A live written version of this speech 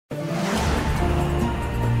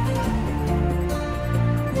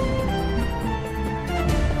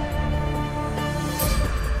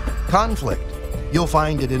Conflict. You'll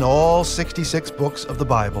find it in all 66 books of the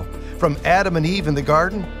Bible, from Adam and Eve in the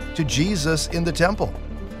garden to Jesus in the temple.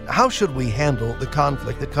 How should we handle the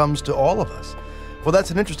conflict that comes to all of us? Well, that's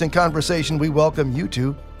an interesting conversation we welcome you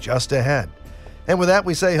to just ahead. And with that,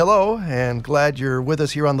 we say hello and glad you're with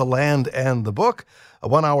us here on The Land and the Book, a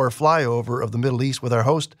 1-hour flyover of the Middle East with our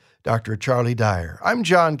host, Dr. Charlie Dyer. I'm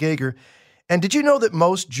John Gauger, and did you know that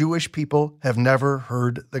most Jewish people have never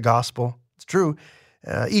heard the gospel? It's true.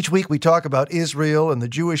 Each week we talk about Israel and the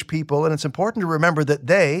Jewish people, and it's important to remember that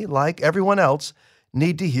they, like everyone else,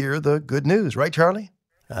 need to hear the good news. Right, Charlie?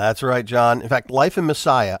 That's right, John. In fact, Life in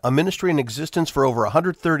Messiah, a ministry in existence for over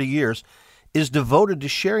 130 years, is devoted to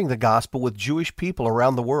sharing the gospel with Jewish people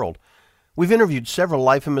around the world. We've interviewed several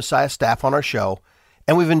Life in Messiah staff on our show,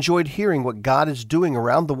 and we've enjoyed hearing what God is doing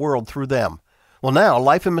around the world through them. Well, now,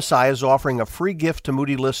 Life in Messiah is offering a free gift to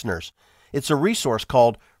Moody listeners. It's a resource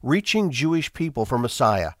called Reaching Jewish People for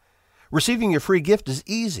Messiah. Receiving your free gift is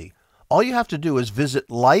easy. All you have to do is visit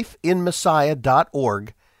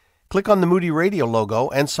lifeinmessiah.org, click on the Moody Radio logo,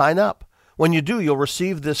 and sign up. When you do, you'll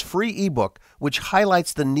receive this free ebook, which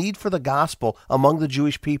highlights the need for the gospel among the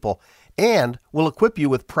Jewish people, and will equip you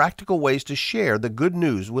with practical ways to share the good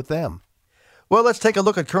news with them. Well, let's take a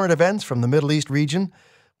look at current events from the Middle East region.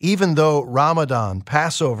 Even though Ramadan,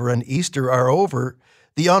 Passover, and Easter are over,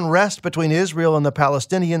 the unrest between Israel and the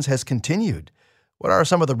Palestinians has continued. What are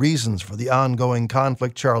some of the reasons for the ongoing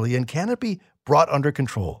conflict, Charlie, and can it be brought under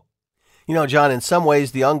control? You know, John, in some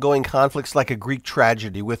ways, the ongoing conflict's like a Greek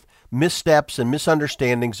tragedy, with missteps and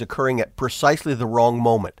misunderstandings occurring at precisely the wrong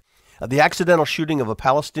moment. The accidental shooting of a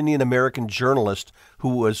Palestinian-American journalist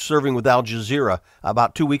who was serving with Al Jazeera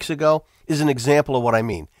about 2 weeks ago is an example of what I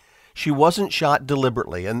mean. She wasn't shot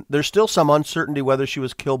deliberately, and there's still some uncertainty whether she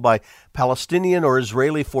was killed by Palestinian or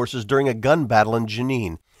Israeli forces during a gun battle in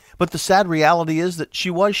Jenin. But the sad reality is that she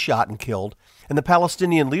was shot and killed, and the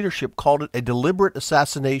Palestinian leadership called it a deliberate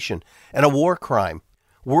assassination and a war crime.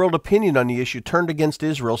 World opinion on the issue turned against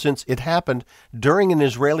Israel since it happened during an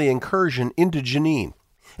Israeli incursion into Jenin.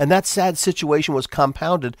 And that sad situation was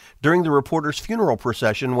compounded during the reporter's funeral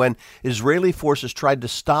procession when Israeli forces tried to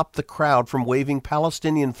stop the crowd from waving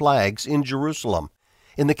Palestinian flags in Jerusalem.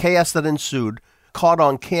 In the chaos that ensued, caught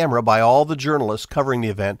on camera by all the journalists covering the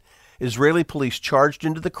event, Israeli police charged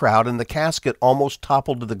into the crowd and the casket almost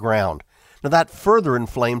toppled to the ground. Now that further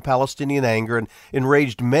inflamed Palestinian anger and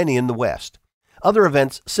enraged many in the West. Other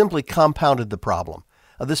events simply compounded the problem.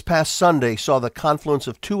 This past Sunday saw the confluence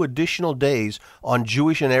of 2 additional days on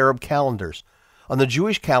Jewish and Arab calendars. On the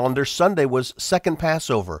Jewish calendar, Sunday was second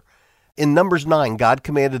Passover. In Numbers 9, God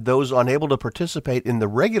commanded those unable to participate in the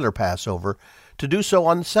regular Passover to do so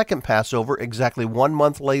on the second Passover exactly 1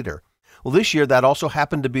 month later. Well, this year that also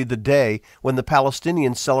happened to be the day when the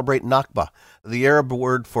Palestinians celebrate Nakba, the Arab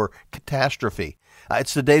word for catastrophe.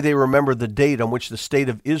 It's the day they remember the date on which the state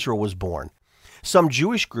of Israel was born. Some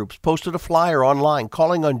Jewish groups posted a flyer online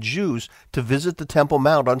calling on Jews to visit the Temple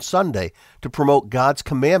Mount on Sunday to promote God's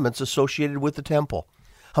commandments associated with the temple.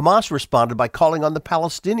 Hamas responded by calling on the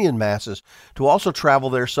Palestinian masses to also travel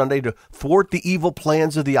there Sunday to thwart the evil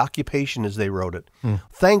plans of the occupation, as they wrote it.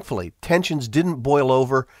 Thankfully, tensions didn't boil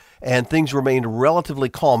over and things remained relatively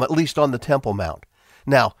calm, at least on the Temple Mount.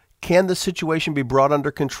 Now, can the situation be brought under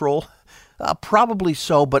control? Probably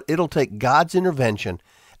so, but it'll take God's intervention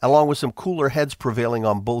along with some cooler heads prevailing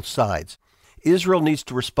on both sides. Israel needs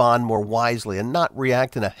to respond more wisely and not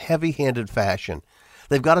react in a heavy-handed fashion.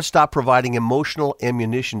 They've got to stop providing emotional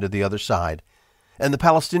ammunition to the other side. And the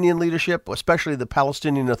Palestinian leadership, especially the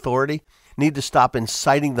Palestinian Authority, need to stop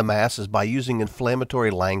inciting the masses by using inflammatory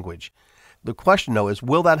language. The question, though, is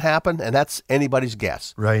will that happen? And that's anybody's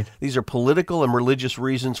guess. Right. These are political and religious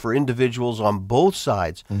reasons for individuals on both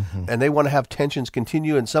sides, and they want to have tensions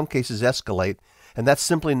continue, in some cases escalate, and that's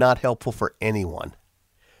simply not helpful for anyone.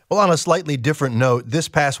 Well, on a slightly different note, this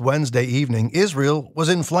past Wednesday evening, Israel was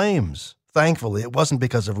in flames. Thankfully, it wasn't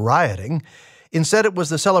because of rioting. Instead, it was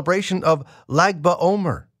the celebration of Lag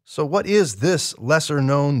BaOmer. So what is this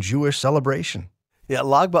lesser-known Jewish celebration? Yeah,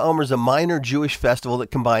 Lag BaOmer is a minor Jewish festival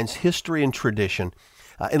that combines history and tradition.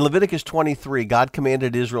 In Leviticus 23, God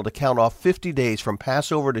commanded Israel to count off 50 days from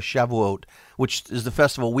Passover to Shavuot, which is the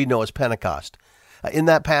festival we know as Pentecost. In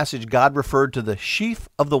that passage, God referred to the sheaf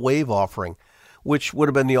of the wave offering, which would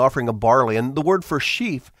have been the offering of barley. And the word for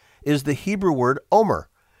sheaf is the Hebrew word omer.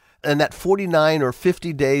 And that 49 or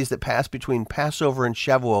 50 days that pass between Passover and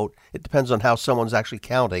Shavuot, it depends on how someone's actually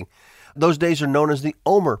counting, those days are known as the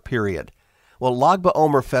Omer period. Well, Lag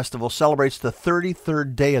BaOmer festival celebrates the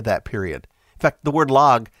 33rd day of that period. In fact, the word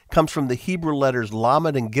lag comes from the Hebrew letters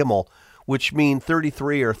lamed and gimel, which mean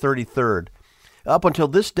 33 or 33rd. Up until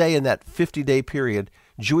this day, in that 50-day period,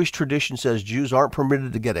 Jewish tradition says Jews aren't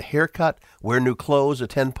permitted to get a haircut, wear new clothes,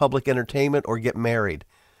 attend public entertainment, or get married.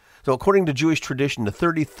 So according to Jewish tradition, the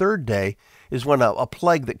 33rd day is when a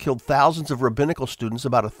plague that killed thousands of rabbinical students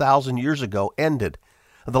about 1,000 years ago ended.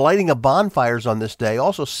 The lighting of bonfires on this day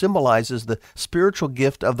also symbolizes the spiritual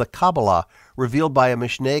gift of the Kabbalah, revealed by a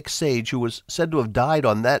Mishnaic sage who was said to have died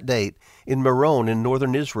on that date in Meron in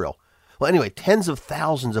northern Israel. Well, anyway, tens of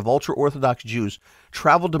thousands of ultra-Orthodox Jews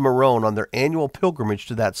traveled to Meron on their annual pilgrimage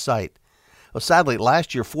to that site. Well, sadly,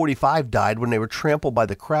 last year, 45 died when they were trampled by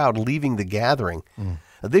the crowd leaving the gathering.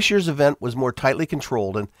 This year's event was more tightly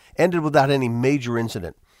controlled and ended without any major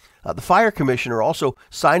incident. The fire commissioner also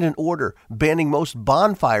signed an order banning most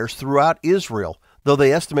bonfires throughout Israel, though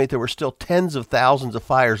they estimate there were still tens of thousands of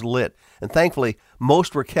fires lit, and thankfully,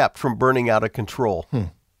 most were kept from burning out of control.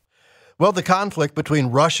 Well, the conflict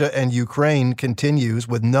between Russia and Ukraine continues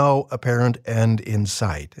with no apparent end in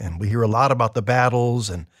sight, and we hear a lot about the battles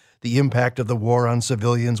and the impact of the war on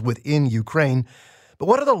civilians within Ukraine. But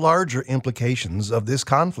what are the larger implications of this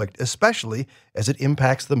conflict, especially as it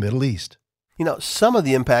impacts the Middle East? Some of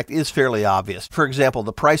the impact is fairly obvious. For example,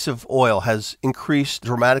 the price of oil has increased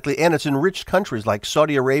dramatically, and it's enriched countries like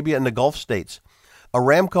Saudi Arabia and the Gulf states.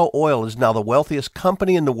 Aramco Oil is now the wealthiest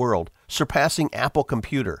company in the world, surpassing Apple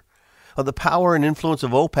Computer. The power and influence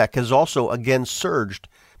of OPEC has also again surged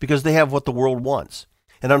because they have what the world wants.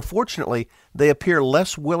 And unfortunately, they appear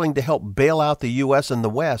less willing to help bail out the U.S. and the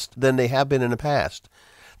West than they have been in the past.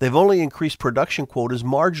 They've only increased production quotas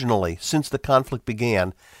marginally since the conflict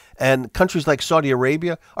began, and countries like Saudi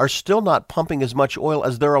Arabia are still not pumping as much oil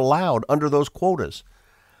as they're allowed under those quotas.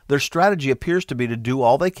 Their strategy appears to be to do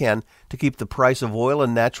all they can to keep the price of oil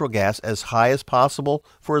and natural gas as high as possible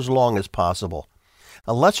for as long as possible.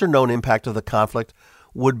 A lesser-known impact of the conflict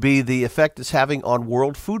would be the effect it's having on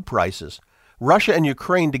world food prices. Russia and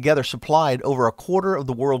Ukraine together supplied over a quarter of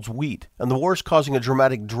the world's wheat, and the war is causing a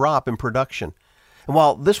dramatic drop in production. And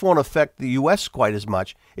while this won't affect the U.S. quite as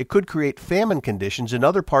much, it could create famine conditions in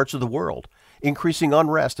other parts of the world, increasing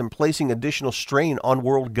unrest and placing additional strain on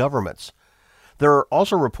world governments. There are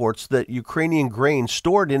also reports that Ukrainian grain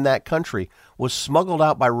stored in that country was smuggled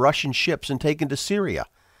out by Russian ships and taken to Syria.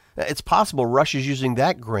 It's possible Russia's using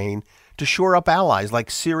that grain to shore up allies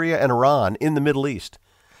like Syria and Iran in the Middle East.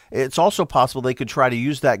 It's also possible they could try to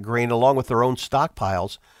use that grain along with their own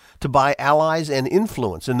stockpiles to buy allies and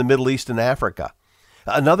influence in the Middle East and Africa.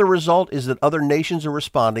 Another result is that other nations are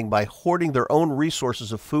responding by hoarding their own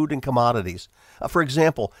resources of food and commodities. For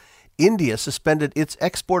example, India suspended its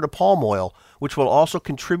export of palm oil, which will also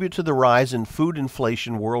contribute to the rise in food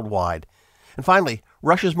inflation worldwide. And finally,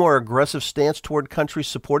 Russia's more aggressive stance toward countries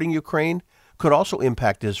supporting Ukraine could also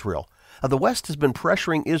impact Israel. The West has been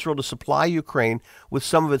pressuring Israel to supply Ukraine with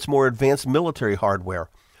some of its more advanced military hardware.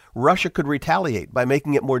 Russia could retaliate by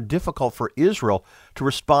making it more difficult for Israel to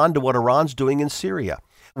respond to what Iran's doing in Syria.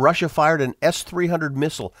 Russia fired an S-300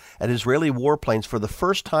 missile at Israeli warplanes for the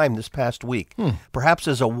first time this past week, perhaps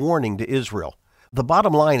as a warning to Israel. The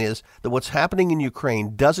bottom line is that what's happening in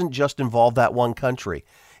Ukraine doesn't just involve that one country.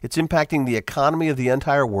 It's impacting the economy of the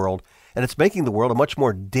entire world, and it's making the world a much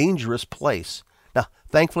more dangerous place. Now,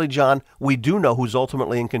 thankfully, John, we do know who's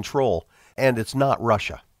ultimately in control, and it's not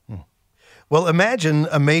Russia. Well, imagine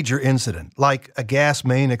a major incident, like a gas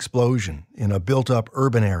main explosion in a built-up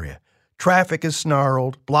urban area. Traffic is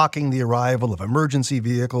snarled, blocking the arrival of emergency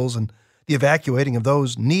vehicles and the evacuating of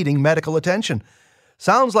those needing medical attention.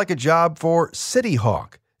 Sounds like a job for City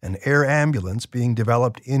Hawk, an air ambulance being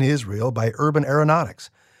developed in Israel by Urban Aeronautics.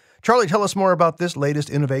 Charlie, tell us more about this latest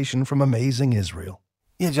innovation from Amazing Israel.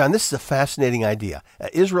 Yeah, John, this is a fascinating idea.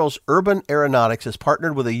 Israel's Urban Aeronautics has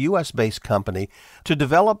partnered with a U.S.-based company to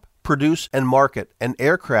develop, produce, and market an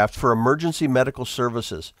aircraft for emergency medical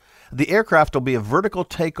services. The aircraft will be a vertical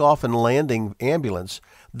takeoff and landing ambulance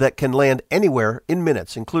that can land anywhere in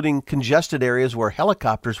minutes, including congested areas where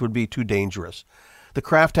helicopters would be too dangerous. The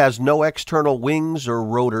craft has no external wings or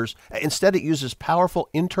rotors. Instead, it uses powerful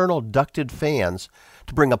internal ducted fans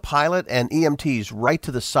to bring a pilot and EMTs right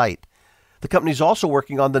to the site. The company is also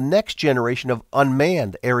working on the next generation of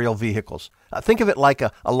unmanned aerial vehicles. Think of it like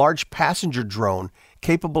a large passenger drone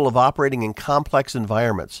capable of operating in complex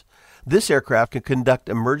environments. This aircraft can conduct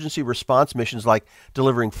emergency response missions like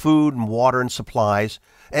delivering food and water and supplies,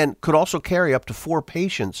 and could also carry up to 4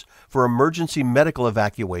 patients for emergency medical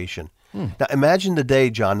evacuation. Now imagine the day,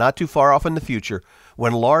 John, not too far off in the future,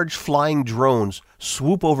 when large flying drones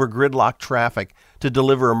swoop over gridlock traffic to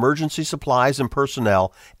deliver emergency supplies and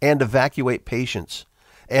personnel and evacuate patients.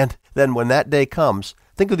 And then when that day comes,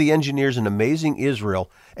 Think of the engineers in Amazing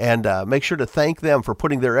Israel, and make sure to thank them for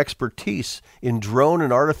putting their expertise in drone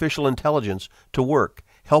and artificial intelligence to work,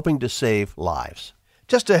 helping to save lives.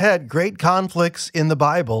 Just ahead, great conflicts in the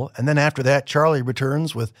Bible. And then after that, Charlie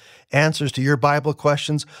returns with answers to your Bible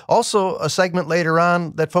questions. Also, a segment later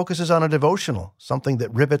on that focuses on a devotional, something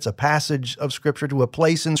that rivets a passage of Scripture to a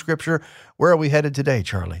place in Scripture. Where are we headed today,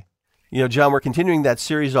 Charlie? You know, John, we're continuing that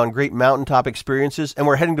series on great mountaintop experiences, and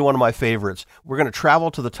we're heading to one of my favorites. We're going to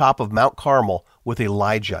travel to the top of Mount Carmel with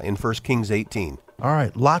Elijah in 1 Kings 18. All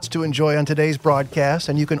right, lots to enjoy on today's broadcast,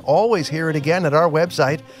 and you can always hear it again at our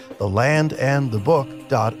website,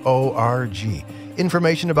 thelandandthebook.org.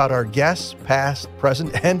 Information about our guests, past,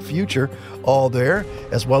 present, and future, all there,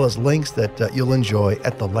 as well as links that you'll enjoy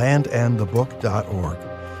at thelandandthebook.org.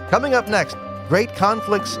 Coming up next, great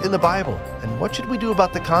conflicts in the Bible, and what should we do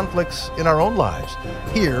about the conflicts in our own lives?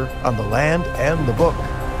 Here on The Land and the Book.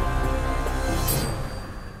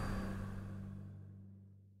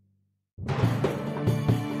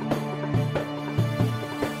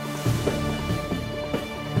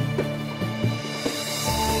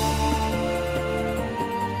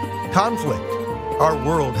 Conflict. Our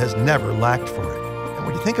world has never lacked for it. And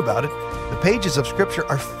when you think about it, the pages of Scripture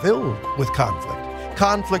are filled with conflict.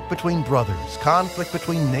 Conflict between brothers, conflict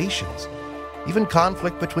between nations, even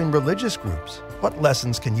conflict between religious groups. What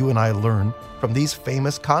lessons can you and I learn from these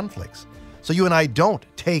famous conflicts so you and I don't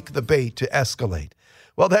take the bait to escalate?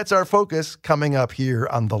 Well, that's our focus coming up here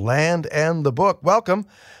on The Land and the Book. Welcome.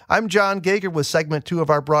 I'm John Gager with segment 2 of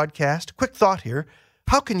our broadcast. Quick thought here.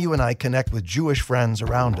 How can you and I connect with Jewish friends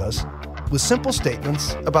around us with simple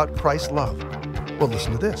statements about Christ's love? Well,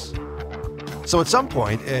 listen to this. So at some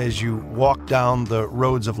point, as you walk down the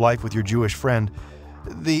roads of life with your Jewish friend,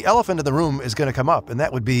 the elephant in the room is going to come up, and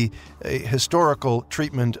that would be a historical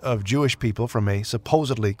treatment of Jewish people from a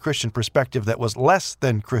supposedly Christian perspective that was less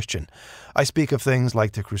than Christian. I speak of things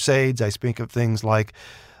like the Crusades. I speak of things like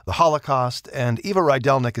the Holocaust, and Eva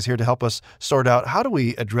Rydelnik is here to help us sort out how do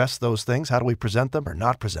we address those things, how do we present them or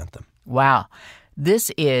not present them. Wow.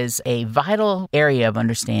 This is a vital area of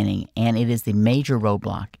understanding, and it is the major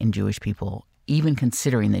roadblock in Jewish people, even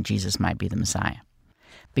considering that Jesus might be the Messiah,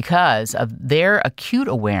 because of their acute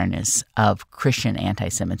awareness of Christian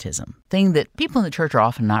anti-Semitism, thing that people in the church are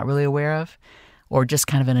often not really aware of, or just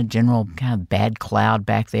kind of in a general kind of bad cloud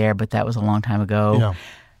back there, but that was a long time ago. Yeah.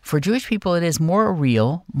 For Jewish people, it is more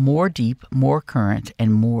real, more deep, more current,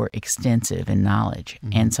 and more extensive in knowledge.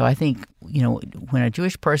 Mm-hmm. And so I think, when a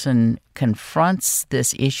Jewish person confronts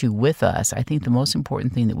this issue with us, I think the most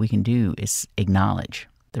important thing that we can do is acknowledge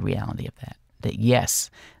the reality of that. That yes,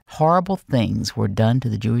 horrible things were done to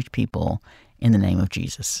the Jewish people in the name of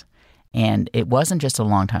Jesus. And it wasn't just a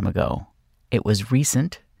long time ago. It was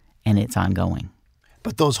recent, and it's ongoing.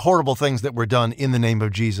 But those horrible things that were done in the name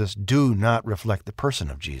of Jesus do not reflect the person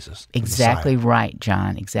of Jesus. Exactly right,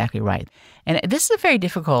 John. Exactly right. And this is a very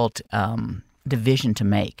difficult division to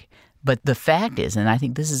make. But the fact is, and I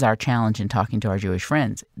think this is our challenge in talking to our Jewish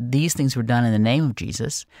friends, these things were done in the name of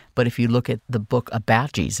Jesus. But if you look at the book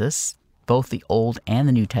about Jesus, both the Old and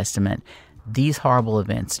the New Testament, these horrible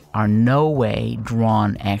events are no way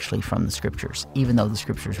drawn actually from the Scriptures, even though the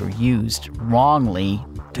Scriptures were used wrongly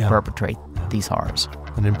to perpetrate these horrors.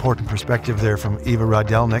 An important perspective there from Eva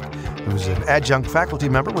Rydelnik, who's an adjunct faculty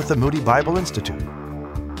member with the Moody Bible Institute.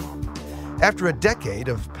 After a decade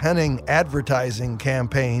of penning advertising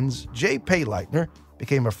campaigns, Jay Payleitner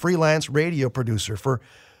became a freelance radio producer for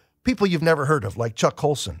people you've never heard of, like Chuck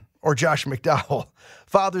Colson or Josh McDowell,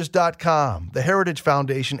 Fathers.com, the Heritage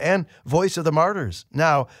Foundation, and Voice of the Martyrs.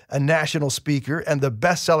 Now a national speaker and the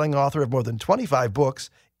best-selling author of more than 25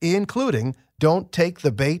 books, including Don't Take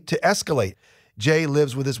the Bait to Escalate. Jay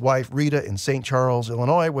lives with his wife, Rita, in St. Charles,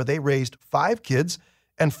 Illinois, where they raised 5 kids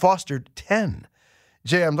and fostered 10.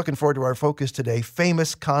 Jay, I'm looking forward to our focus today,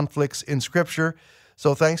 famous conflicts in Scripture.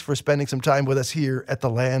 So thanks for spending some time with us here at The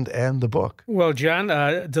Land and the Book. Well, John,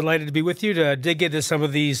 delighted to be with you to dig into some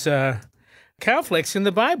of these conflicts in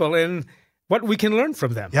the Bible and what we can learn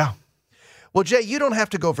from them. Yeah. Well, Jay, you don't have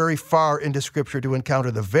to go very far into Scripture to encounter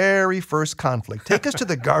the very first conflict. Take us to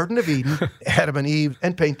the Garden of Eden, Adam and Eve,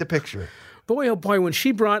 and paint the picture. Boy, oh boy, when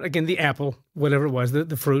she brought, again, the apple, whatever it was,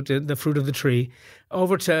 the fruit of the tree,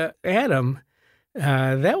 over to Adam,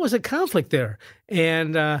 that was a conflict there.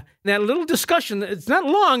 And that little discussion, it's not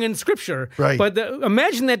long in Scripture, right? But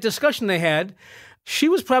imagine that discussion they had. She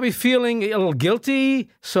was probably feeling a little guilty,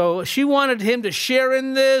 so she wanted him to share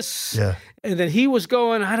in this. Yeah. And then he was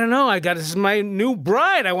going, I don't know, this is my new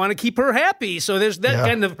bride. I want to keep her happy. So there's that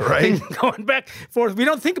kind of thing going back and forth. We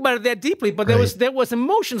don't think about it that deeply, but there was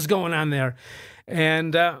emotions going on there.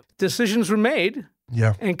 And decisions were made.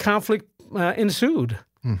 Yeah. and conflict ensued.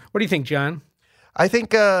 What do you think, John? I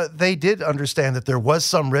think they did understand that there was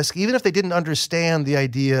some risk, even if they didn't understand the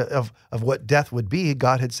idea of what death would be.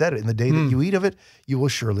 God had said it, in the day that you eat of it, you will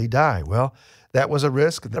surely die. Well, that was a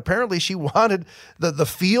risk. Apparently, she wanted the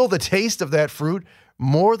feel, the taste of that fruit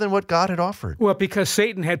more than what God had offered. Well, because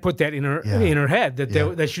Satan had put that in her head, that they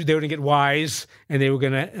were going to get wise and they were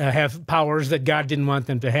going to have powers that God didn't want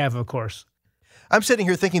them to have, of course. I'm sitting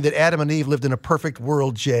here thinking that Adam and Eve lived in a perfect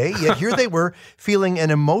world, Jay, yet here they were feeling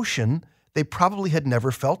an emotion they probably had never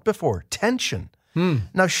felt before, tension.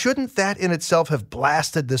 Now, shouldn't that in itself have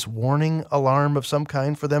blasted this warning alarm of some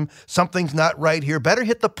kind for them? Something's not right here. Better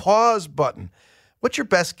hit the pause button. What's your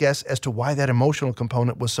best guess as to why that emotional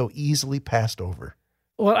component was so easily passed over?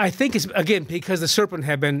 Well, I think it's, again, because the serpent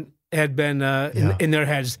had been in their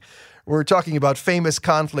heads. We're talking about famous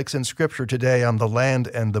conflicts in Scripture today on The Land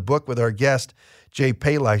and the Book with our guest, Jay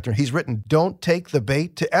Payleitner. He's written, Don't Take the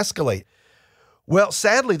Bait to Escalate. Well,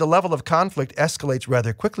 sadly, the level of conflict escalates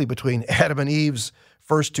rather quickly between Adam and Eve's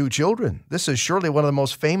first two children. This is surely one of the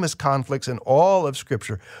most famous conflicts in all of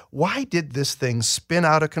Scripture. Why did this thing spin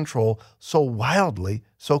out of control so wildly,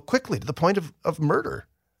 so quickly, to the point of murder?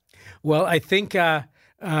 Well, I think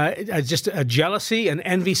just a jealousy and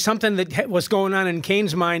envy, something that was going on in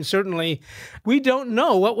Cain's mind, certainly. We don't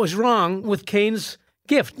know what was wrong with Cain's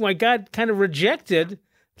gift. Why God kind of rejected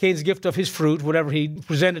Cain's gift of his fruit, whatever he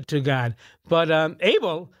presented to God. But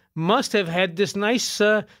Abel must have had this nice,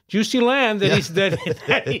 juicy land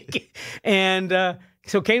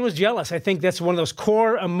so Cain was jealous. I think that's one of those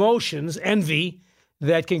core emotions, envy,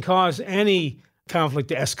 that can cause any conflict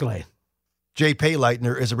to escalate. Jay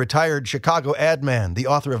Payleitner is a retired Chicago ad man, the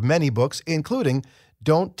author of many books, including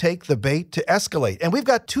Don't Take the Bait to Escalate. And we've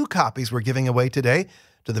got 2 copies we're giving away today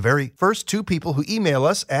to the very first 2 people who email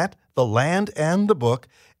us at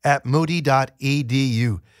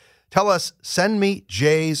thelandandthebook@moody.edu. Tell us, send me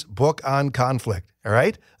Jay's book on conflict, all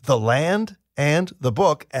right?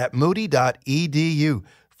 thelandandthebook@moody.edu.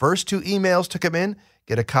 First 2 emails to come in,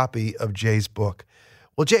 get a copy of Jay's book.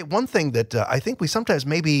 Well, Jay, one thing that I think we sometimes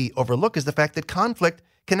maybe overlook is the fact that conflict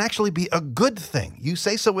can actually be a good thing. You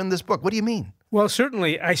say so in this book. What do you mean? Well,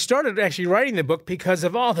 certainly. I started actually writing the book because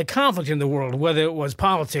of all the conflict in the world, whether it was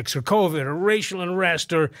politics or COVID or racial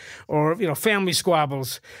unrest or family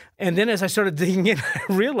squabbles. And then as I started digging in, I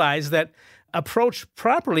realized that approached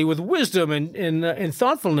properly with wisdom and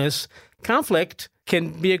thoughtfulness, conflict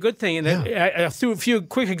can be a good thing. And I threw a few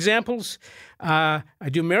quick examples. I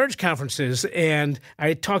do marriage conferences, and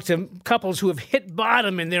I talk to couples who have hit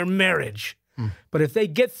bottom in their marriage. But if they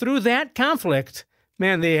get through that conflict,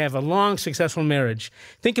 man, they have a long, successful marriage.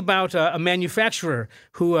 Think about a manufacturer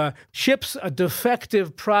who ships a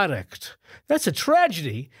defective product. That's a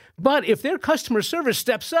tragedy. But if their customer service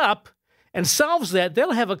steps up and solves that,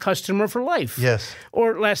 they'll have a customer for life. Yes.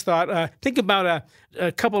 Or last thought, think about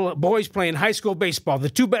a couple of boys playing high school baseball,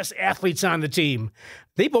 the 2 best athletes on the team.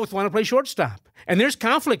 They both want to play shortstop, and there's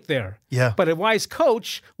conflict there. Yeah. But a wise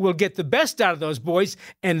coach will get the best out of those boys,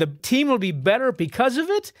 and the team will be better because of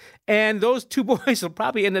it, and those 2 boys will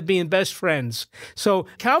probably end up being best friends. So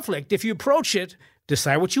conflict, if you approach it,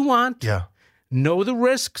 decide what you want. Yeah. Know the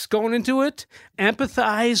risks going into it.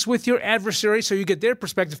 Empathize with your adversary so you get their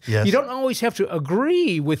perspective. Yes. You don't always have to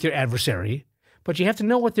agree with your adversary, but you have to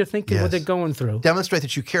know what they're thinking, what they're going through. Demonstrate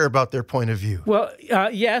that you care about their point of view. Well,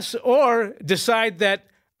 yes, or decide that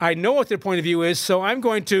I know what their point of view is, so I'm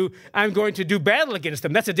going to do battle against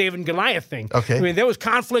them. That's a David and Goliath thing. Okay. I mean, there was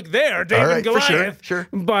conflict there, David and Goliath. For sure.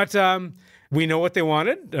 But we know what they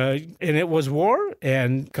wanted, and it was war.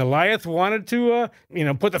 And Goliath wanted to,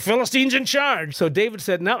 put the Philistines in charge. So David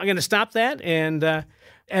said, "No, I'm going to stop that." And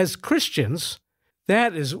as Christians,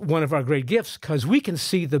 that is one of our great gifts because we can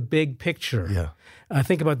see the big picture. Yeah.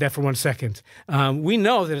 Think about that for 1 second. We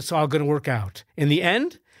know that it's all going to work out in the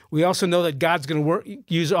end. We also know that God's going to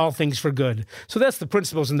use all things for good. So that's the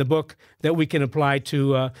principles in the book that we can apply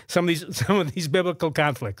to some of these biblical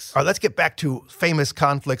conflicts. All right, let's get back to famous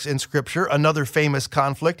conflicts in Scripture. Another famous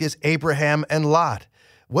conflict is Abraham and Lot.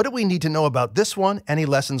 What do we need to know about this one? Any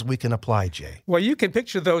lessons we can apply, Jay? Well, you can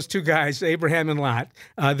picture those 2 guys, Abraham and Lot.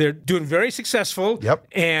 They're doing very successful. Yep.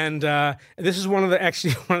 And this is one of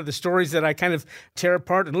the stories that I kind of tear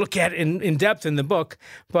apart and look at in depth in the book.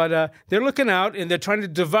 But they're looking out and they're trying to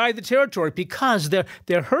divide the territory because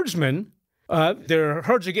they're herdsmen. Their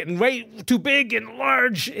herds are getting way too big and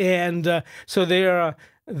large, and so they're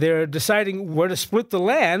deciding where to split the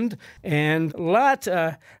land, and Lot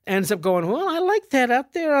ends up going, well, I like that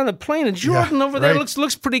out there on the plain of Jordan over there.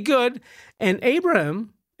 Looks pretty good. And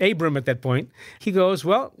Abram at that point, he goes,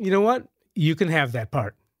 well, you know what? You can have that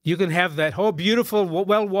part. You can have that whole beautiful,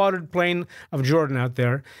 well-watered plain of Jordan out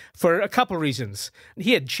there for a couple reasons.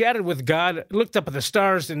 He had chatted with God, looked up at the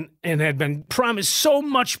stars, and had been promised so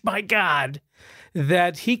much by God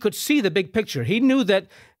that he could see the big picture. He knew that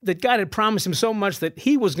God had promised him so much that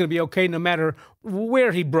he was going to be okay no matter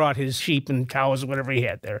where he brought his sheep and cows, whatever he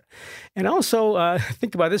had there. And also,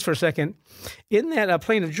 think about this for a second. In that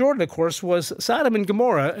plain of Jordan, of course, was Sodom and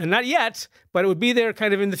Gomorrah. And not yet, but it would be there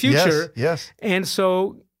kind of in the future. Yes. And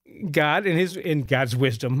so God, in God's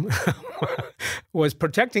wisdom, was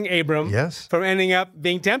protecting Abram from ending up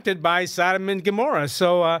being tempted by Sodom and Gomorrah.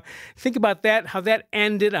 So think about that, how that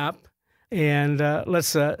ended up. And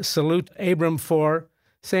let's salute Abram for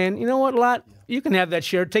saying, you know what, Lot, you can have that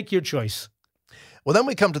share. Take your choice. Well, then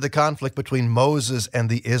we come to the conflict between Moses and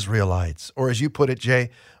the Israelites, or as you put it,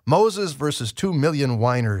 Jay, Moses versus 2 million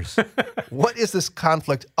whiners. What is this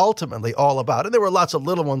conflict ultimately all about? And there were lots of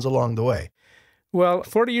little ones along the way. Well,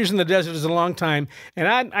 40 years in the desert is a long time, and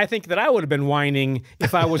I think that I would have been whining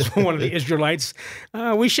if I was one of the Israelites.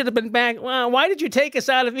 We should have been back. Well, why did you take us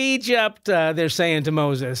out of Egypt? They're saying to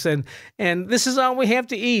Moses, and this is all we have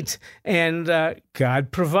to eat. And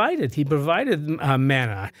God provided. He provided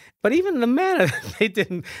manna, but even the manna, they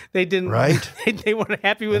didn't. Right. They weren't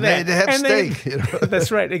happy with that. They had steak.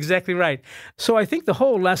 That's right. Exactly right. So I think the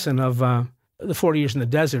whole lesson of the 40 years in the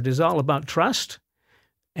desert is all about trust.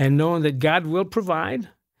 And knowing that God will provide.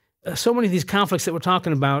 So many of these conflicts that we're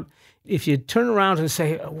talking about, if you turn around and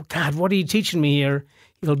say, oh, God, what are you teaching me here?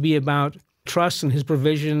 It'll be about trust and his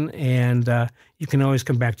provision, and you can always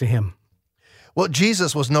come back to him. Well,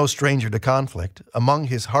 Jesus was no stranger to conflict. Among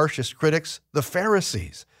his harshest critics, the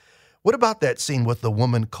Pharisees. What about that scene with the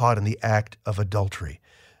woman caught in the act of adultery?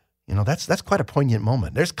 You know, that's quite a poignant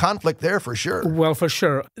moment. There's conflict there for sure. Well, for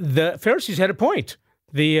sure. The Pharisees had a point.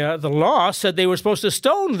 The law said they were supposed to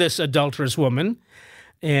stone this adulterous woman.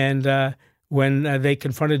 And when they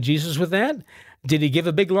confronted Jesus with that, did he give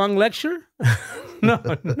a big, long lecture?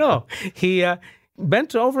 No. He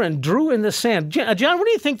bent over and drew in the sand. John, what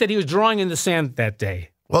do you think that he was drawing in the sand that day?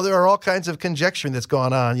 Well, there are all kinds of conjecturing that's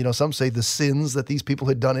gone on. You know, some say the sins that these people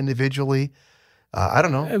had done individually. I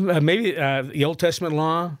don't know. Maybe the Old Testament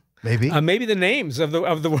law. Maybe the names of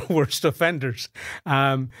the worst offenders.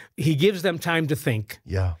 He gives them time to think.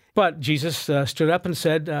 Yeah. But Jesus stood up and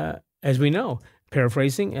said, as we know,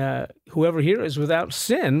 paraphrasing, whoever here is without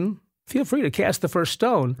sin, feel free to cast the first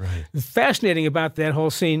stone. Right. Fascinating about that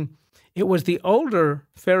whole scene, it was the older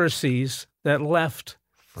Pharisees that left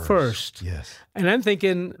first. Yes. And I'm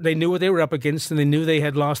thinking they knew what they were up against, and they knew they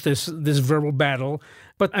had lost this verbal battle.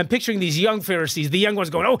 But I'm picturing these young Pharisees, the young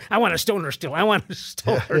ones going, oh, I want to stone her still. I want to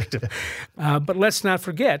stone her still. But let's not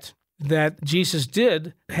forget that Jesus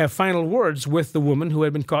did have final words with the woman who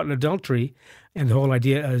had been caught in adultery. And the whole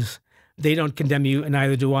idea is, they don't condemn you, and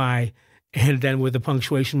neither do I. And then with the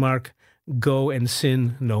punctuation mark, go and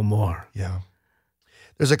sin no more. Yeah.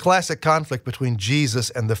 There's a classic conflict between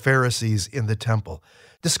Jesus and the Pharisees in the temple.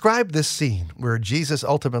 Describe this scene where Jesus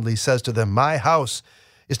ultimately says to them, my house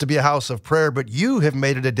is to be a house of prayer, but you have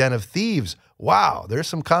made it a den of thieves. Wow, there's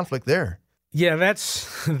some conflict there. Yeah,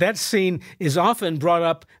 that scene is often brought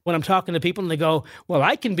up when I'm talking to people and they go, well,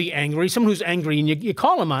 I can be angry. Someone who's angry, and you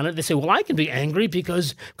call them on it. They say, well, I can be angry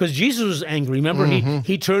because Jesus was angry. Remember,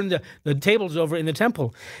 he turned the tables over in the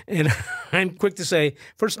temple. And I'm quick to say,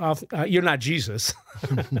 first off, you're not Jesus.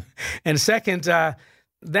 And second,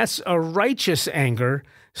 that's a righteous anger.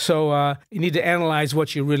 So you need to analyze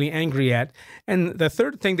what you're really angry at. And the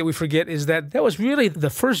third thing that we forget is that was really the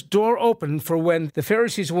first door open for when the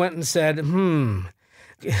Pharisees went and said,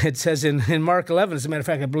 It says in Mark 11, as a matter of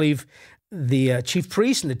fact, I believe the chief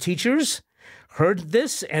priests and the teachers heard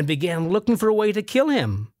this and began looking for a way to kill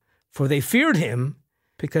him, for they feared him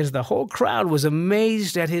because the whole crowd was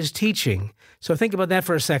amazed at his teaching. So think about that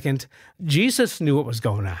for a second. Jesus knew what was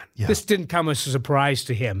going on. Yeah. This didn't come as a surprise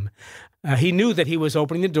to him. He knew that he was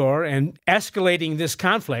opening the door and escalating this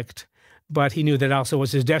conflict, but he knew that also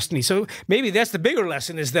was his destiny. So maybe that's the bigger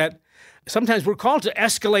lesson, is that sometimes we're called to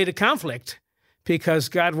escalate a conflict because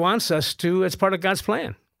God wants us to. It's part of God's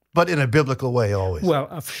plan. But in a biblical way always.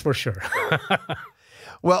 Well, for sure.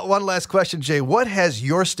 Well, one last question, Jay. What has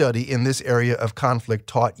your study in this area of conflict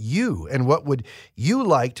taught you, and what would you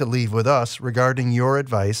like to leave with us regarding your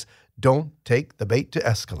advice? Don't take the bait to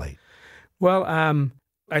escalate. Well,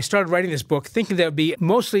 I started writing this book thinking that it would be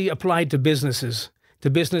mostly applied to businesses, to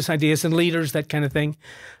business ideas and leaders, that kind of thing.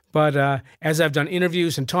 But as I've done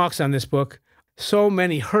interviews and talks on this book, so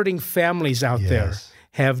many hurting families out there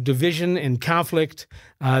have division and conflict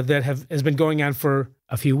that has been going on for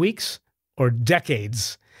a few weeks or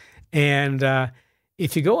decades. And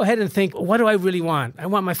If you go ahead and think, what do I really want? I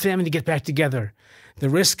want my family to get back together. The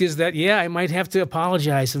risk is that, I might have to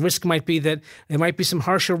apologize. The risk might be that there might be some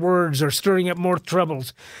harsher words or stirring up more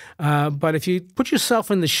troubles. But if you put yourself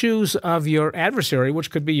in the shoes of your adversary, which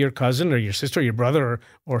could be your cousin or your sister or your brother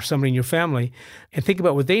or somebody in your family, and think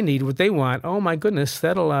about what they need, what they want, oh my goodness,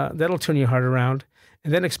 that'll turn your heart around.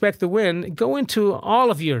 And then expect to win. Go into all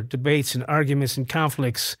of your debates and arguments and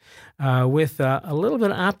conflicts with a little bit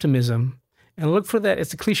of optimism. And look for that,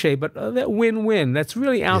 it's a cliche, but that win-win, that's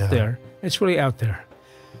really out there. It's really out there.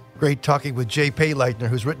 Great talking with Jay Payleitner,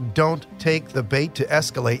 who's written Don't Take the Bait to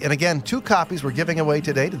Escalate. And again, 2 copies we're giving away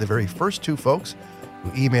today to the very first 2 folks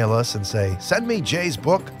who email us and say, send me Jay's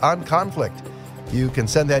book on conflict. You can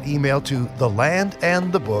send that email to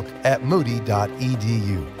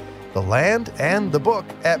thelandandthebook@moody.edu.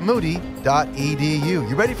 thelandandthebook@moody.edu.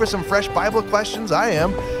 You ready for some fresh Bible questions? I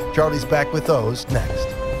am. Charlie's back with those next.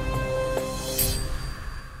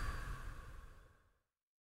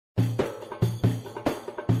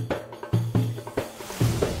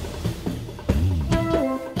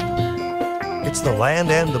 It's The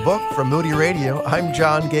Land and the Book from Moody Radio. I'm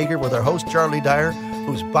John Gager with our host, Charlie Dyer,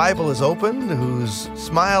 whose Bible is open, whose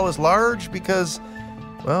smile is large because,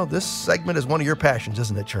 well, this segment is one of your passions,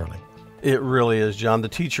 isn't it, Charlie? It really is, John. The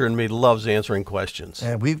teacher in me loves answering questions.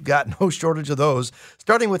 And we've got no shortage of those.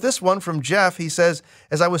 Starting with this one from Jeff, he says,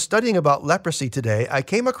 as I was studying about leprosy today, I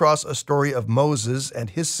came across a story of Moses and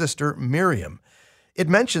his sister Miriam. It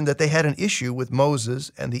mentioned that they had an issue with Moses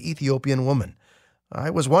and the Ethiopian woman. I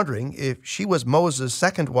was wondering if she was Moses'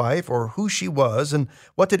 second wife or who she was, and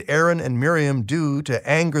what did Aaron and Miriam do to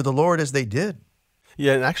anger the Lord as they did?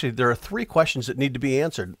 Yeah, and actually there are 3 questions that need to be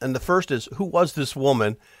answered. And the first is, who was this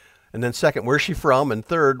woman? And then second, where's she from? And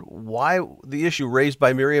third, why the issue raised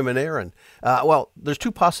by Miriam and Aaron? Well, there's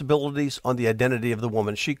 2 possibilities on the identity of the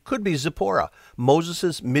woman. She could be Zipporah,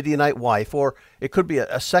 Moses' Midianite wife, or it could be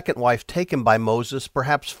a second wife taken by Moses,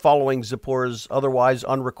 perhaps following Zipporah's otherwise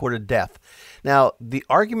unrecorded death. Now, the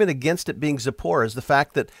argument against it being Zipporah is the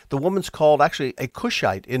fact that the woman's called actually a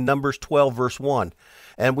Cushite in Numbers 12, verse 1.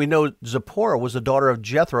 And we know Zipporah was the daughter of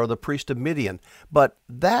Jethro, the priest of Midian. But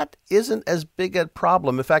that isn't as big a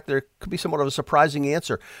problem. In fact, there could be somewhat of a surprising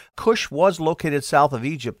answer. Cush was located south of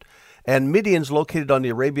Egypt, and Midian's located on the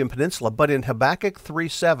Arabian Peninsula. But in Habakkuk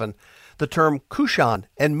 3:7, the term Cushan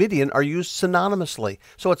and Midian are used synonymously.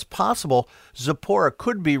 So it's possible Zipporah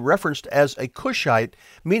could be referenced as a Cushite,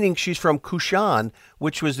 meaning she's from Cushan,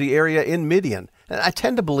 which was the area in Midian. And I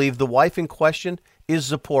tend to believe the wife in question is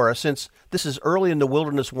Zipporah, since this is early in the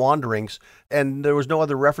wilderness wanderings, and there was no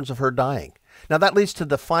other reference of her dying. Now that leads to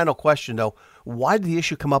the final question, though. Why did the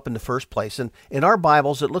issue come up in the first place? And in our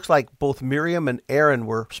Bibles, it looks like both Miriam and Aaron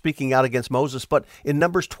were speaking out against Moses, but in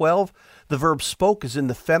Numbers 12, the verb spoke is in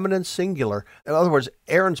the feminine singular. In other words,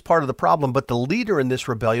 Aaron's part of the problem, but the leader in this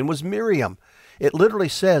rebellion was Miriam. It literally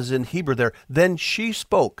says in Hebrew there, then she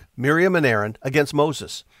spoke, Miriam and Aaron, against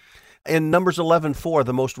Moses. In Numbers 11:4,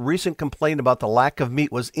 the most recent complaint about the lack of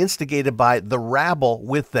meat was instigated by the rabble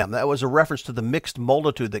with them. That was a reference to the mixed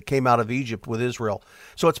multitude that came out of Egypt with Israel.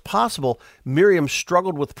 So it's possible Miriam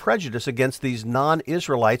struggled with prejudice against these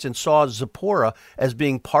non-Israelites and saw Zipporah as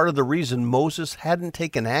being part of the reason Moses hadn't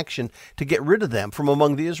taken action to get rid of them from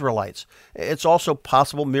among the Israelites. It's also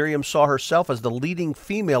possible Miriam saw herself as the leading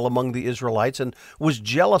female among the Israelites and was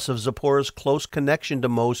jealous of Zipporah's close connection to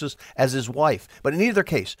Moses as his wife. But in either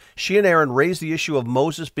case, she and Aaron raised the issue of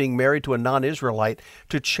Moses being married to a non-Israelite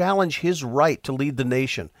to challenge his right to lead the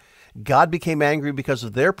nation. God became angry because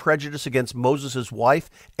of their prejudice against Moses' wife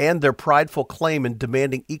and their prideful claim in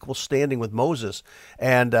demanding equal standing with Moses.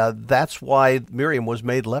 And that's why Miriam was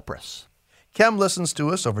made leprous. Kem listens to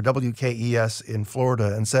us over WKES in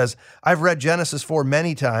Florida and says, I've read Genesis 4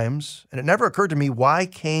 many times, and it never occurred to me why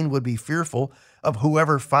Cain would be fearful of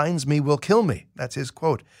whoever finds me will kill me. That's his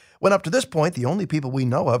quote. When up to this point, the only people we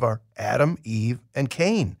know of are Adam, Eve, and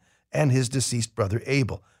Cain, and his deceased brother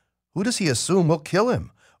Abel. Who does he assume will kill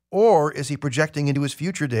him? Or is he projecting into his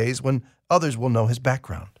future days when others will know his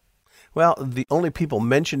background? Well, the only people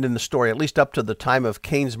mentioned in the story, at least up to the time of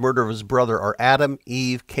Cain's murder of his brother, are Adam,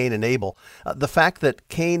 Eve, Cain, and Abel. The fact that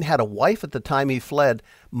Cain had a wife at the time he fled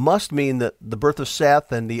must mean that the birth of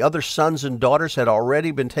Seth and the other sons and daughters had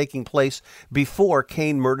already been taking place before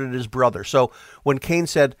Cain murdered his brother. So when Cain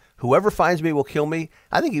said, Whoever finds me will kill me.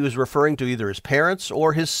 I think he was referring to either his parents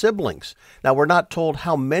or his siblings. Now, we're not told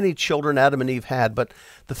how many children Adam and Eve had, but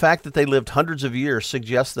the fact that they lived hundreds of years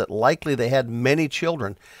suggests that likely they had many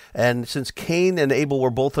children. And since Cain and Abel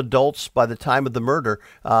were both adults by the time of the murder,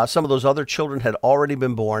 some of those other children had already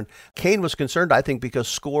been born. Cain was concerned, I think, because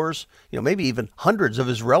scores, maybe even hundreds of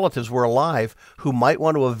his relatives were alive who might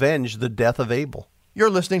want to avenge the death of Abel. You're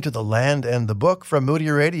listening to The Land and the Book from Moody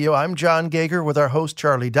Radio. I'm John Gager with our host,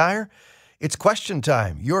 Charlie Dyer. It's question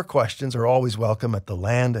time. Your questions are always welcome at The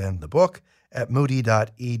Land and the Book at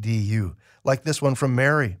moody.edu, like this one from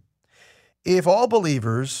Mary. If all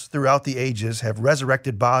believers throughout the ages have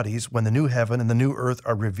resurrected bodies when the new heaven and the new earth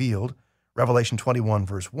are revealed, Revelation 21,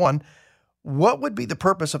 verse 1, what would be the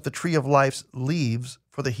purpose of the tree of life's leaves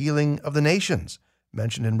for the healing of the nations,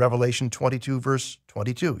 mentioned in Revelation 22, verse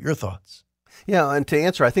 22? Your thoughts? Yeah, and to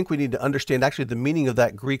answer, I think we need to understand actually the meaning of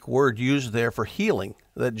that Greek word used there for healing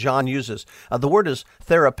that John uses. The word is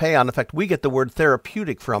therapeion. In fact, we get the word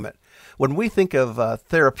therapeutic from it. When we think of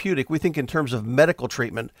therapeutic, we think in terms of medical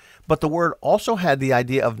treatment, but the word also had the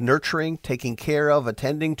idea of nurturing, taking care of,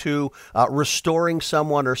 attending to, restoring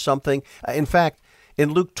someone or something. In fact,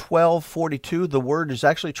 in Luke 12:42, the word is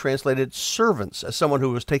actually translated servants, as someone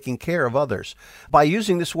who was taking care of others. By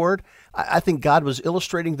using this word, I think God was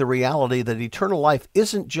illustrating the reality that eternal life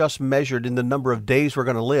isn't just measured in the number of days we're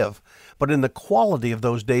going to live, but in the quality of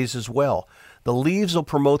those days as well. The leaves will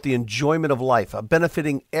promote the enjoyment of life,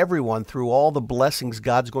 benefiting everyone through all the blessings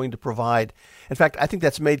God's going to provide. In fact, I think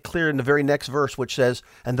that's made clear in the very next verse, which says,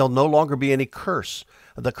 "And there'll no longer be any curse."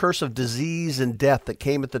 The curse of disease and death that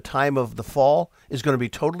came at the time of the fall is going to be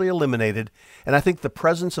totally eliminated. And I think the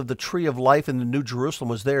presence of the tree of life in the New Jerusalem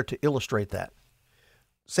was there to illustrate that.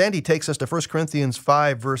 Sandy takes us to 1 Corinthians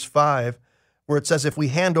 5, verse 5, where it says, if we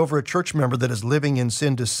hand over a church member that is living in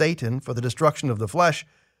sin to Satan for the destruction of the flesh,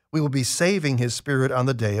 we will be saving his spirit on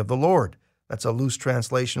the day of the Lord. That's a loose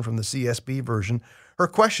translation from the CSB version. Her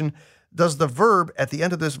question, does the verb at the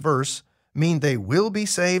end of this verse mean they will be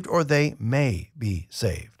saved or they may be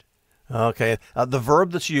saved? Okay. The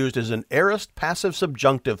verb that's used is an aorist passive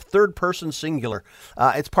subjunctive, third person singular.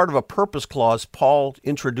 It's part of a purpose clause Paul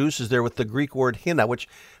introduces there with the Greek word hina, which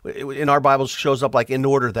in our Bibles shows up like in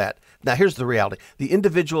order that. Now, here's the reality. The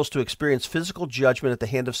individual is to experience physical judgment at the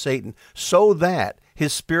hand of Satan so that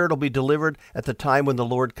his spirit will be delivered at the time when the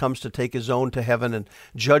Lord comes to take his own to heaven and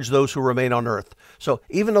judge those who remain on earth. So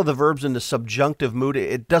even though the verb's in the subjunctive mood,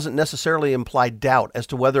 it doesn't necessarily imply doubt as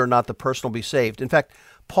to whether or not the person will be saved. In fact,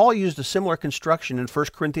 Paul used a similar construction in 1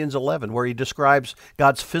 Corinthians 11, where he describes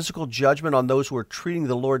God's physical judgment on those who are treating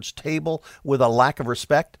the Lord's table with a lack of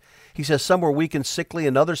respect. He says some were weak and sickly,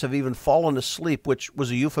 and others have even fallen asleep, which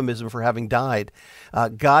was a euphemism for having died.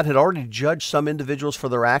 God had already judged some individuals for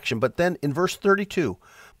their action, but then in verse 32,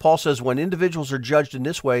 Paul says when individuals are judged in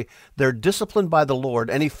this way, they're disciplined by the Lord,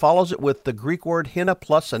 and he follows it with the Greek word hina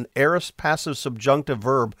plus an aorist passive subjunctive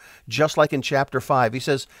verb, just like in chapter 5. He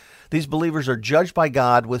says these believers are judged by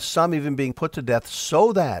God, with some even being put to death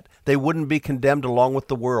so that they wouldn't be condemned along with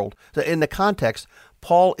the world. So in the context,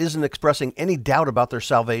 Paul isn't expressing any doubt about their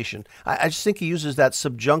salvation. I just think he uses that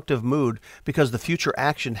subjunctive mood because the future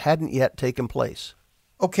action hadn't yet taken place.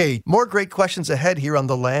 Okay, more great questions ahead here on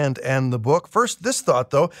The Land and the Book. First, this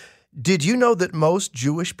thought, though. Did you know that most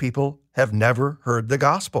Jewish people have never heard the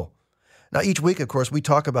gospel? Now, each week, of course, we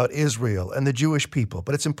talk about Israel and the Jewish people,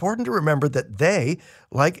 but it's important to remember that they,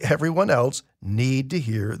 like everyone else, need to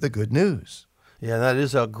hear the good news. Yeah, that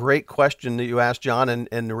is a great question that you asked, John,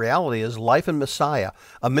 and the reality is Life in Messiah,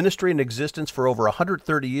 a ministry in existence for over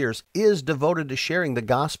 130 years, is devoted to sharing the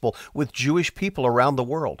gospel with Jewish people around the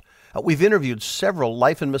world. We've interviewed several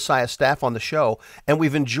Life in Messiah staff on the show, and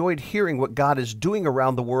we've enjoyed hearing what God is doing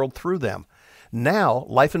around the world through them. Now,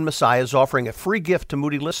 Life in Messiah is offering a free gift to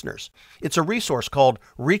Moody listeners. It's a resource called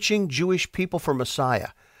Reaching Jewish People for Messiah.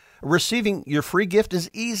 Receiving your free gift is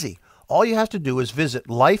easy. All you have to do is visit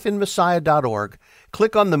lifeinmessiah.org,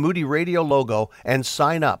 click on the Moody Radio logo, and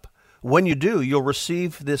sign up. When you do, you'll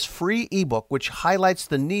receive this free ebook which highlights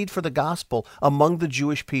the need for the gospel among the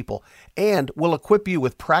Jewish people and will equip you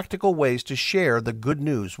with practical ways to share the good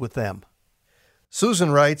news with them.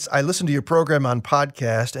 Susan writes, I listen to your program on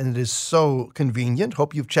podcast, and it is so convenient.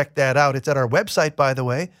 Hope you've checked that out. It's at our website, by the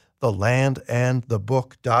way,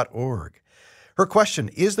 thelandandthebook.org. Her question,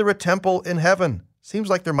 is there a temple in heaven? Seems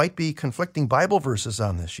like there might be conflicting Bible verses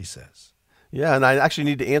on this, she says. Yeah, and I actually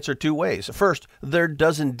need to answer two ways. First, there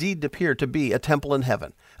does indeed appear to be a temple in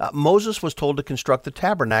heaven. Moses was told to construct the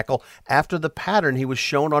tabernacle after the pattern he was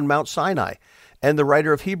shown on Mount Sinai. And the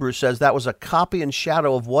writer of Hebrews says that was a copy and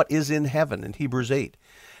shadow of what is in heaven in Hebrews 8.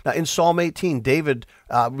 Now, in Psalm 18, David,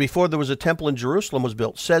 before there was a temple in Jerusalem was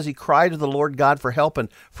built, says he cried to the Lord God for help, and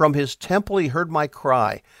from his temple he heard my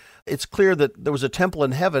cry. It's clear that there was a temple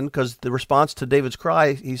in heaven because the response to David's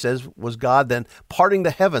cry, he says, was God then parting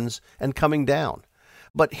the heavens and coming down.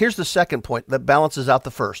 But here's the second point that balances out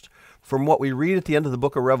the first. From what we read at the end of the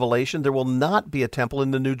book of Revelation, there will not be a temple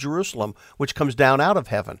in the New Jerusalem, which comes down out of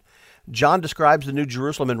heaven. John describes the New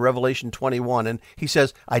Jerusalem in Revelation 21, and he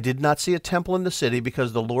says, I did not see a temple in the city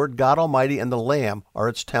because the Lord God Almighty and the Lamb are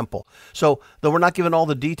its temple. So, though we're not given all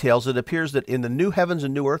the details, it appears that in the new heavens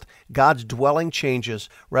and new earth, God's dwelling changes.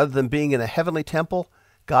 Rather than being in a heavenly temple,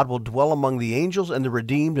 God will dwell among the angels and the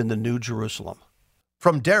redeemed in the New Jerusalem.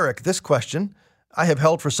 From Derek, this question: I have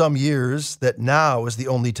held for some years that now is the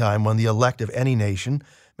only time when the elect of any nation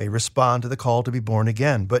may respond to the call to be born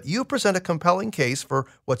again. But you present a compelling case for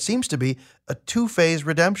what seems to be a two-phase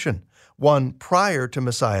redemption, one prior to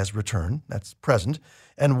Messiah's return, that's present,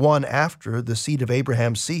 and one after the seed of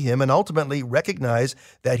Abraham see him and ultimately recognize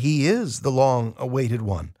that he is the long-awaited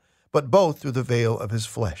one, but both through the veil of his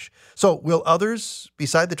flesh. So will others,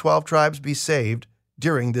 beside the 12 tribes, be saved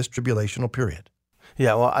during this tribulational period?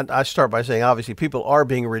 Yeah, well, I start by saying, obviously, people are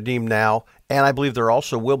being redeemed now, and I believe there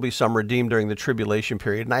also will be some redeemed during the tribulation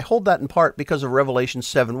period. And I hold that in part because of Revelation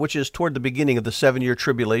 7, which is toward the beginning of the 7-year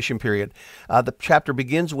tribulation period. The chapter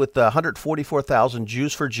begins with 144,000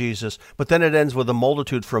 Jews for Jesus, but then it ends with a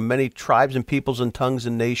multitude from many tribes and peoples and tongues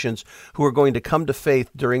and nations who are going to come to faith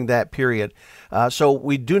during that period. So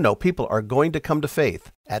we do know people are going to come to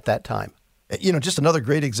faith at that time. You know, just another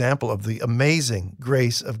great example of the amazing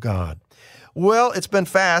grace of God. Well, it's been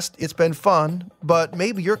fast, it's been fun, but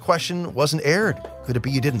maybe your question wasn't aired. Could it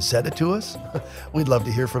be you didn't send it to us? We'd love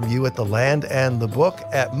to hear from you at The Land and the Book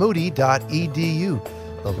at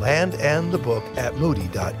moody.edu. The Land and the Book at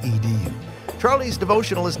moody.edu. Charlie's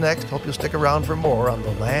devotional is next. Hope you'll stick around for more on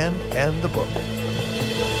The Land and the Book.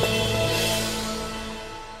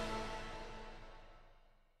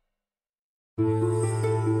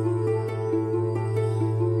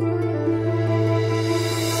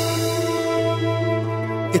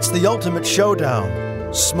 It's the ultimate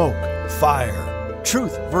showdown. Smoke, fire,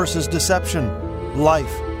 truth versus deception,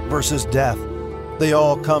 life versus death. They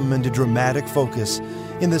all come into dramatic focus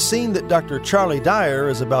in the scene that Dr. Charlie Dyer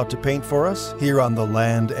is about to paint for us here on The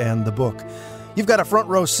Land and the Book. You've got a front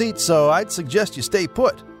row seat, so I'd suggest you stay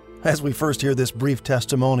put as we first hear this brief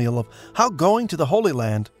testimonial of how going to the Holy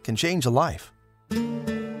Land can change a life.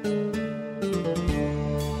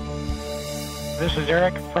 This is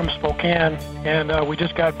Eric from Spokane, and we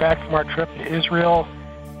just got back from our trip to Israel.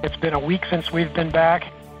 It's been a week since we've been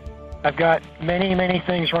back. I've got many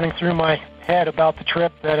things running through my head about the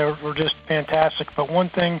trip that were just fantastic. But one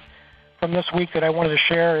thing from this week that I wanted to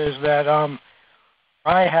share is that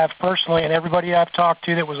I have personally, and everybody I've talked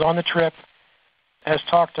to that was on the trip, has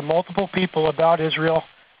talked to multiple people about Israel,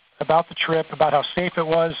 about the trip, about how safe it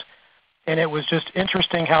was. And it was just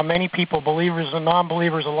interesting how many people, believers and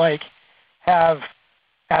non-believers alike, have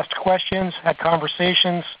asked questions, had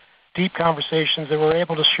conversations, deep conversations, that were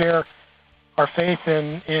able to share our faith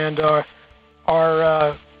and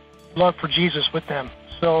our love for Jesus with them.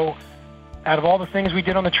 So out of all the things we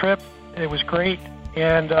did on the trip, it was great,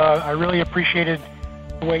 and I really appreciated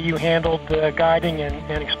the way you handled guiding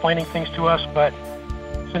and explaining things to us. But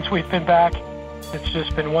since we've been back, it's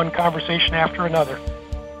just been one conversation after another,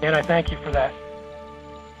 and I thank you for that.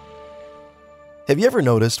 Have you ever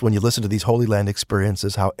noticed when you listen to these Holy Land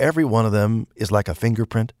experiences how every one of them is like a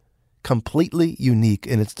fingerprint? Completely unique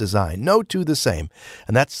in its design, no two the same.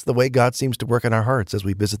 And that's the way God seems to work in our hearts as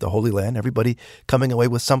we visit the Holy Land, everybody coming away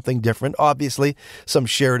with something different. Obviously, some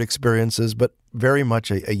shared experiences, but very much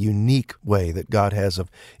a unique way that God has of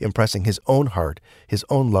impressing his own heart, his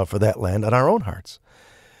own love for that land on our own hearts.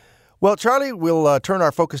 Well, Charlie, we'll turn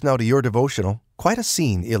our focus now to your devotional. Quite a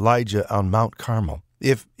scene, Elijah on Mount Carmel.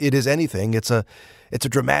 If it is anything, it's a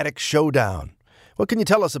dramatic showdown. What can you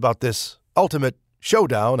tell us about this ultimate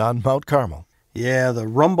showdown on Mount Carmel? Yeah, the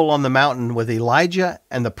rumble on the mountain with Elijah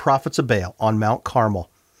and the prophets of Baal on Mount Carmel.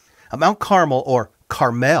 Mount Carmel, or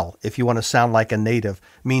Carmel, if you want to sound like a native,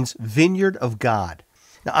 means vineyard of God.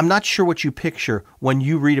 Now, I'm not sure what you picture when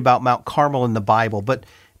you read about Mount Carmel in the Bible, but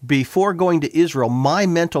before going to Israel, my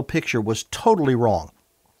mental picture was totally wrong.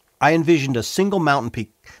 I envisioned a single mountain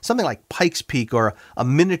peak, something like Pikes Peak or a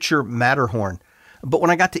miniature Matterhorn. But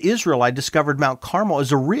when I got to Israel, I discovered Mount Carmel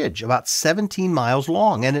is a ridge about 17 miles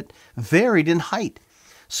long, and it varied in height.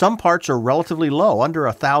 Some parts are relatively low, under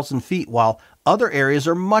 1,000 feet, while other areas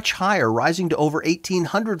are much higher, rising to over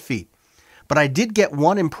 1,800 feet. But I did get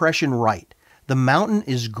one impression right. The mountain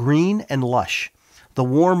is green and lush. The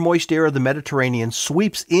warm, moist air of the Mediterranean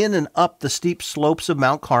sweeps in and up the steep slopes of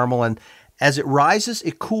Mount Carmel, and as it rises,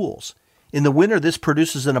 it cools. In the winter, this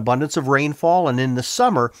produces an abundance of rainfall, and in the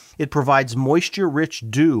summer, it provides moisture-rich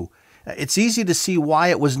dew. It's easy to see why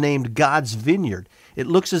it was named God's vineyard. It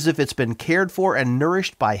looks as if it's been cared for and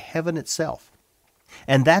nourished by heaven itself.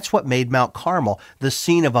 And that's what made Mount Carmel the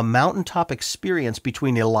scene of a mountaintop experience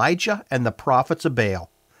between Elijah and the prophets of Baal.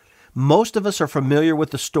 Most of us are familiar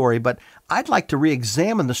with the story, but I'd like to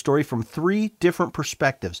re-examine the story from three different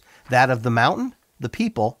perspectives: that of the mountain, the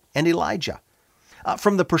people, and Elijah.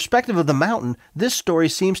 From the perspective of the mountain, this story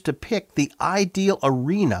seems to pick the ideal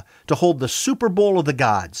arena to hold the Super Bowl of the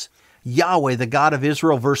gods. Yahweh, the God of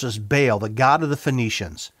Israel, versus Baal, the God of the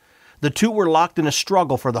Phoenicians. The two were locked in a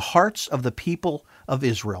struggle for the hearts of the people of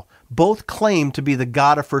Israel. Both claimed to be the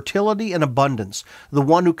God of fertility and abundance, the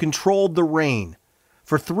one who controlled the rain.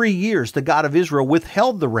 For 3 years, the God of Israel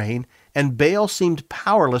withheld the rain, and Baal seemed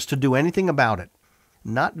powerless to do anything about it.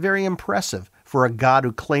 Not very impressive for a God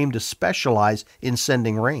who claimed to specialize in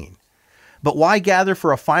sending rain. But why gather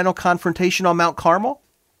for a final confrontation on Mount Carmel?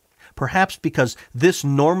 Perhaps because this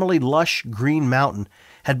normally lush green mountain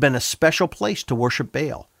had been a special place to worship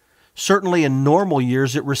Baal. Certainly in normal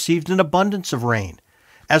years it received an abundance of rain.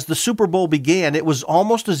 As the Super Bowl began, it was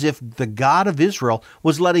almost as if the God of Israel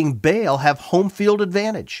was letting Baal have home field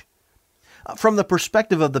advantage. From the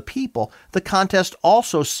perspective of the people, the contest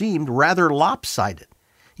also seemed rather lopsided.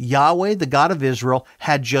 Yahweh, the God of Israel,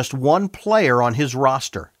 had just one player on his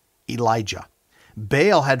roster, Elijah.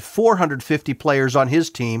 Baal had 450 players on his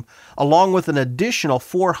team, along with an additional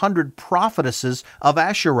 400 prophetesses of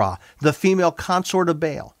Asherah, the female consort of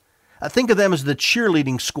Baal. Think of them as the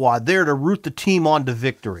cheerleading squad there to root the team on to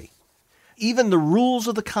victory. Even the rules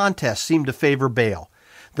of the contest seemed to favor Baal.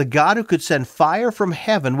 The God who could send fire from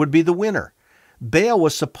heaven would be the winner. Baal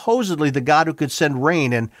was supposedly the God who could send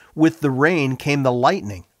rain, and with the rain came the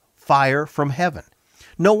lightning, fire from heaven.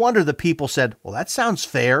 No wonder the people said, "Well, that sounds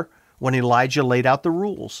fair," when Elijah laid out the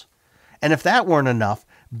rules. And if that weren't enough,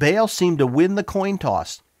 Baal seemed to win the coin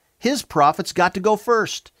toss. His prophets got to go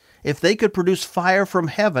first. If they could produce fire from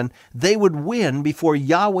heaven, they would win before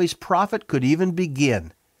Yahweh's prophet could even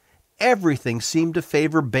begin. Everything seemed to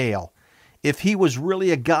favor Baal. If he was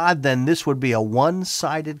really a god, then this would be a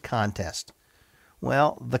one-sided contest.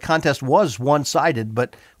 Well, the contest was one-sided,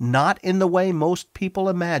 but not in the way most people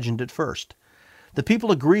imagined at first. The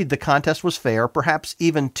people agreed the contest was fair, perhaps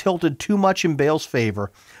even tilted too much in Baal's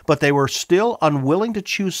favor, but they were still unwilling to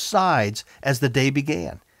choose sides as the day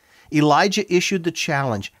began. Elijah issued the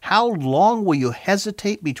challenge: "How long will you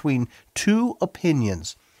hesitate between two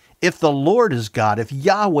opinions? If the Lord is God, if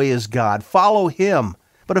Yahweh is God, follow him.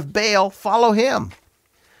 But if Baal, follow him."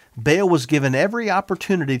 Baal was given every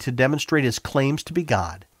opportunity to demonstrate his claims to be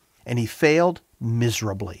God, and he failed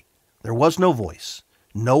miserably. There was no voice,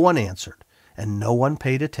 no one answered, and no one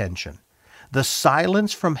paid attention. The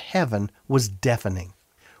silence from heaven was deafening.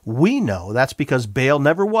 We know that's because Baal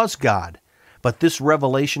never was God, but this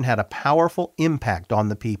revelation had a powerful impact on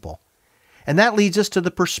the people. And that leads us to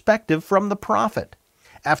the perspective from the prophet.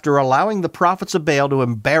 After allowing the prophets of Baal to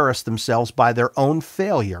embarrass themselves by their own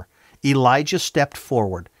failure, Elijah stepped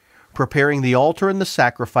forward. Preparing the altar and the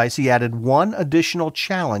sacrifice, he added one additional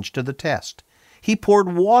challenge to the test. He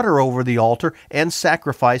poured water over the altar and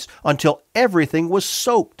sacrifice until everything was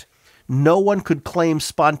soaked. No one could claim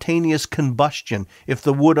spontaneous combustion if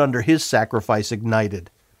the wood under his sacrifice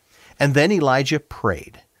ignited. And then Elijah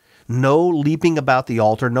prayed. No leaping about the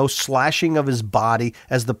altar, no slashing of his body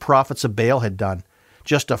as the prophets of Baal had done.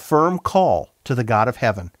 Just a firm call to the God of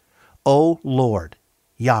heaven. "O Lord,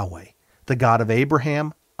 Yahweh, the God of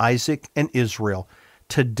Abraham, Isaac, and Israel,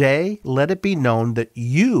 today let it be known that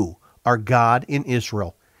you are God in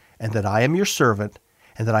Israel, and that I am your servant,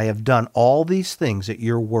 and that I have done all these things at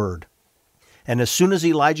your word." And as soon as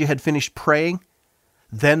Elijah had finished praying,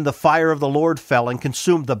 then the fire of the Lord fell and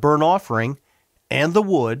consumed the burnt offering, and the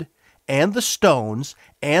wood, and the stones,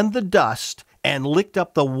 and the dust, and licked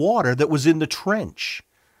up the water that was in the trench.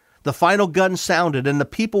 The final gun sounded, and the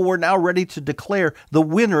people were now ready to declare the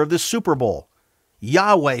winner of this Super Bowl.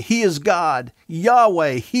 Yahweh, he is God.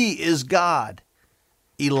 Yahweh, he is God.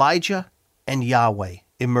 Elijah and Yahweh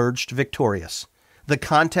emerged victorious. The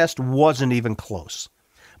contest wasn't even close.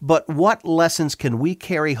 But what lessons can we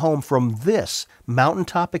carry home from this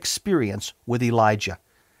mountaintop experience with Elijah?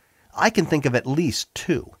 I can think of at least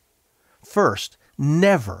two. First,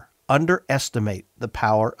 never underestimate the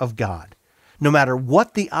power of God. No matter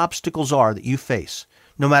what the obstacles are that you face,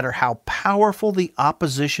 no matter how powerful the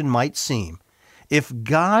opposition might seem, if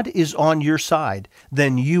God is on your side,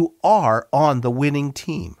 then you are on the winning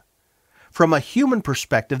team. From a human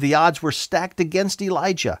perspective, the odds were stacked against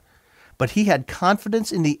Elijah, but he had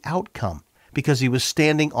confidence in the outcome because he was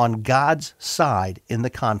standing on God's side in the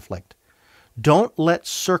conflict. Don't let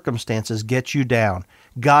circumstances get you down.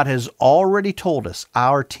 God has already told us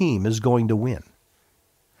our team is going to win.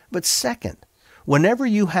 But second, whenever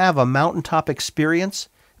you have a mountaintop experience,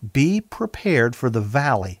 be prepared for the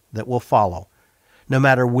valley that will follow. No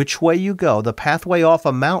matter which way you go, the pathway off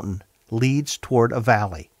a mountain leads toward a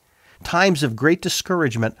valley. Times of great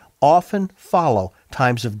discouragement often follow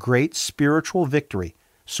times of great spiritual victory,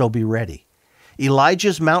 so be ready.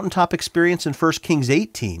 Elijah's mountaintop experience in 1 Kings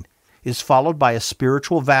 18 is followed by a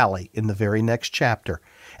spiritual valley in the very next chapter,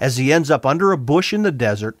 as he ends up under a bush in the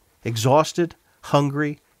desert, exhausted,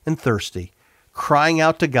 hungry, and thirsty, crying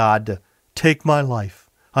out to God to take my life.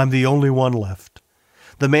 I'm the only one left.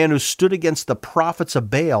 The man who stood against the prophets of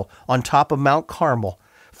Baal on top of Mount Carmel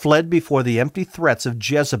fled before the empty threats of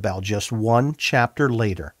Jezebel just one chapter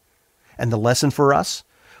later. And the lesson for us?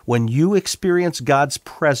 When you experience God's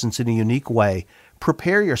presence in a unique way,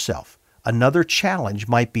 prepare yourself. Another challenge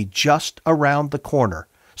might be just around the corner,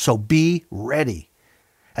 so be ready.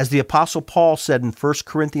 As the Apostle Paul said in 1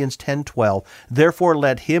 Corinthians 10:12, "Therefore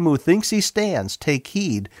let him who thinks he stands take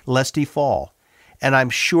heed lest he fall." And I'm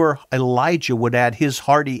sure Elijah would add his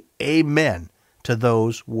hearty amen to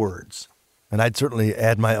those words. And I'd certainly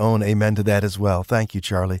add my own amen to that as well. Thank you,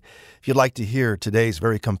 Charlie. If you'd like to hear today's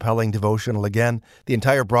very compelling devotional again, the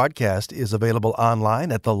entire broadcast is available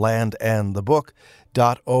online at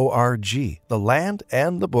thelandandthebook.org,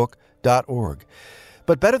 thelandandthebook.org.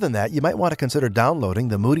 But better than that, you might want to consider downloading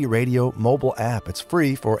the Moody Radio mobile app. It's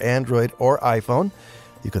free for Android or iPhone.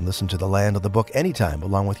 You can listen to The Land of the Book anytime,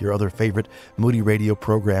 along with your other favorite Moody Radio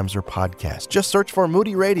programs or podcasts. Just search for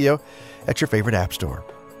Moody Radio at your favorite app store.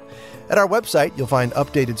 At our website, you'll find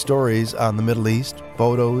updated stories on the Middle East,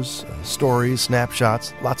 photos, stories,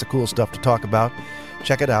 snapshots, lots of cool stuff to talk about.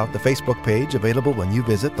 Check it out, the Facebook page available when you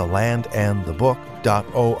visit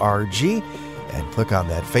thelandandthebook.org and click on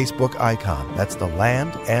that Facebook icon. That's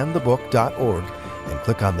thelandandthebook.org and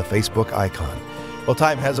click on the Facebook icon. Well,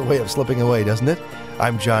 time has a way of slipping away, doesn't it?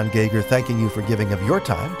 I'm John Gager, thanking you for giving of your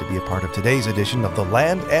time to be a part of today's edition of The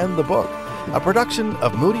Land and the Book, a production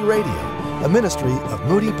of Moody Radio, a ministry of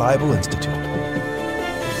Moody Bible Institute.